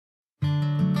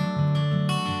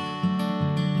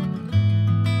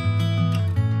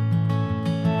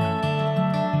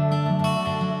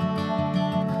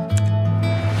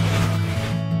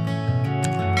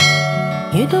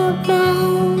You don't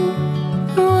know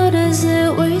what is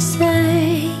it we're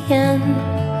saying.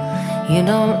 You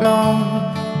don't know,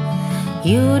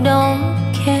 you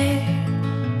don't care.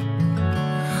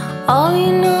 All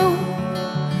you know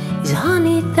is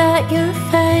honey that you're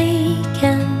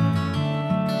faking.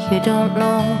 You don't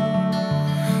know,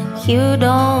 you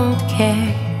don't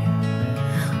care.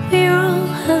 We're all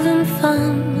having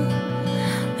fun,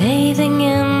 bathing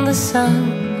in the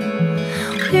sun.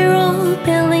 We're all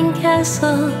building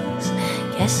castles,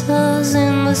 castles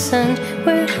in the sand.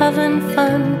 We're having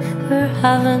fun, we're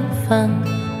having fun.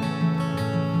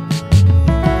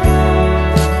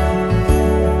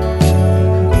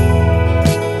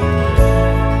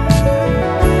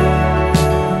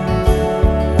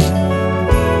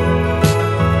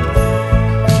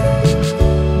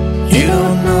 You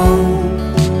don't know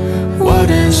what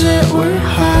is it we're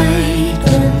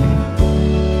hiding.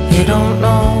 You don't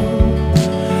know,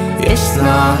 it's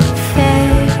not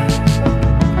fair.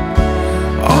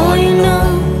 All you know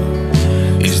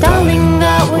is, darling,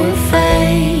 that we're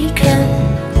faking.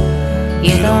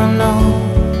 You don't know,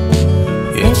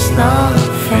 it's not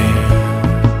fair.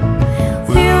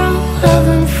 We're all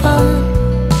having fun,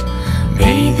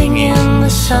 bathing in the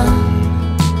sun.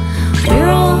 We're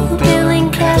all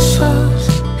building castles,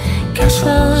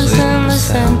 castles in the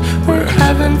sand. We're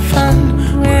having fun,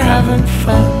 we're having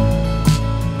fun.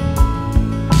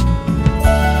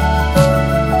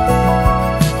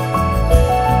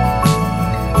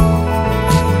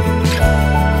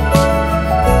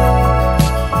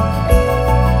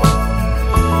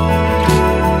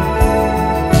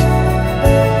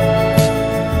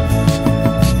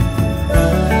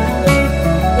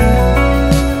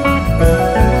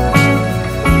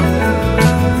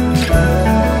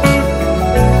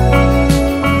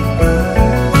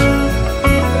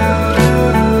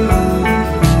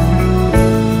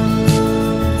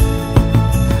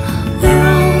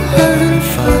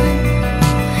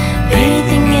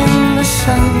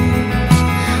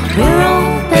 We're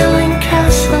all building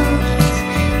castles,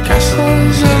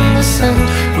 castles in the sun.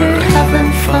 We're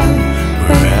having fun,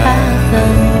 we're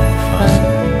having fun.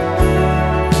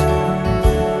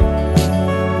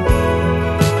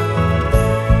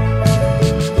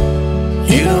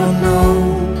 You don't know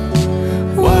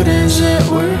what is it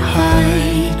we're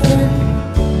hiding.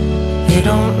 You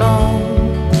don't know,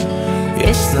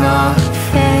 it's not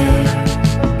fair.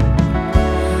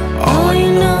 All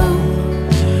you know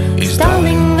is,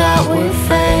 darling, that we're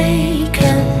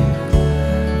faking.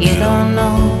 You don't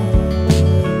know,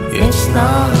 it's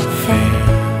not fair.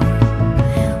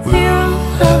 We're all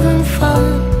having fun,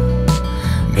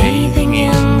 bathing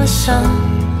in the sun.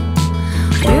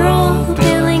 We're all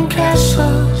building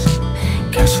castles,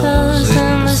 castles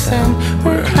in the sand.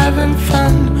 We're having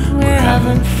fun, we're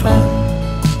having fun.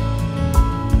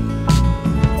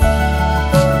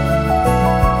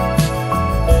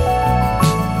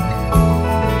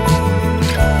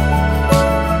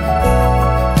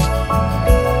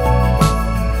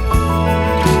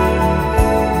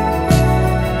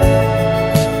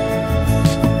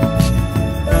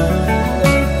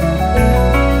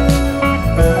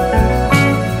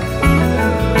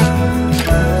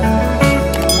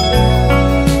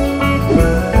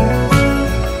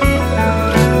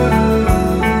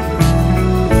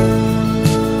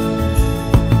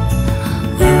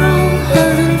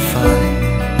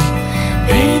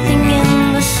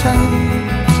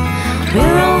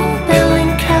 We're all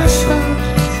building castles,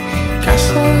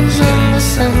 castles in the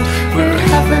sand. We're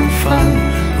having fun,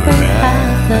 we're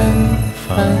having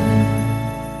fun.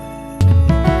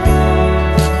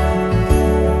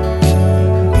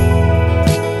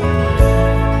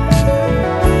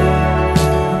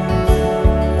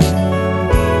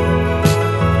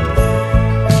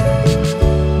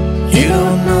 You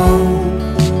don't know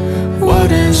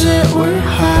what is it we're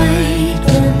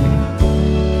hiding.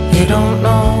 You don't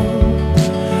know,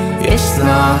 it's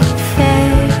not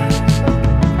fair.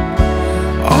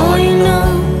 All you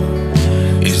know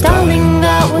is, darling,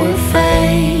 that we're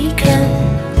faking.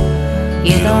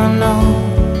 You don't know,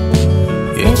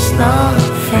 it's not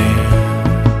fair.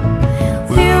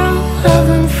 We're all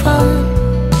having fun,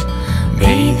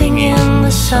 bathing in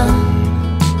the sun.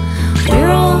 We're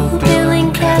all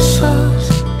building castles,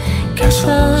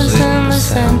 castles in the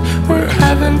sand. We're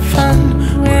having fun,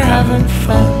 we're having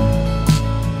fun.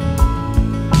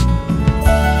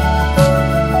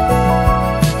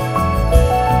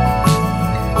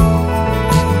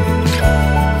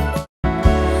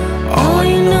 All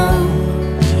you know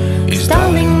is,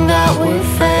 darling, that we're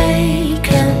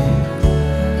faking.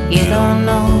 You don't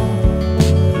know,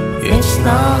 it's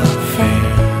not fair.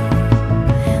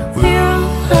 We're all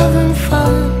having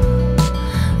fun,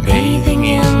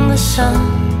 sun.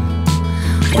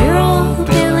 We're all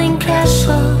building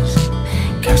castles,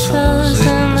 castles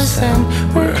in the sand.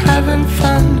 We're having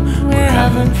fun, we're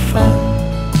having fun.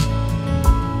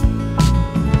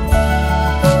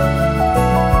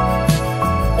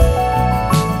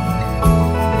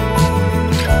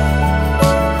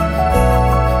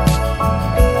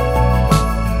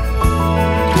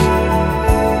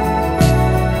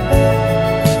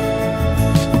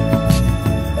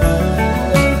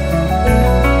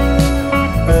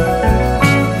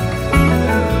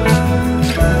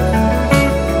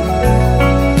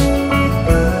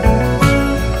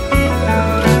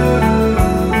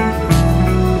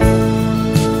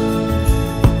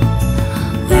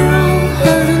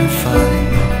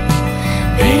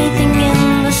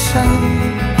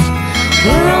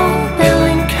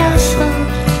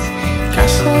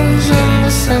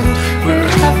 We're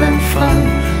having fun,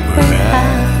 we're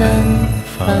having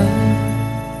fun.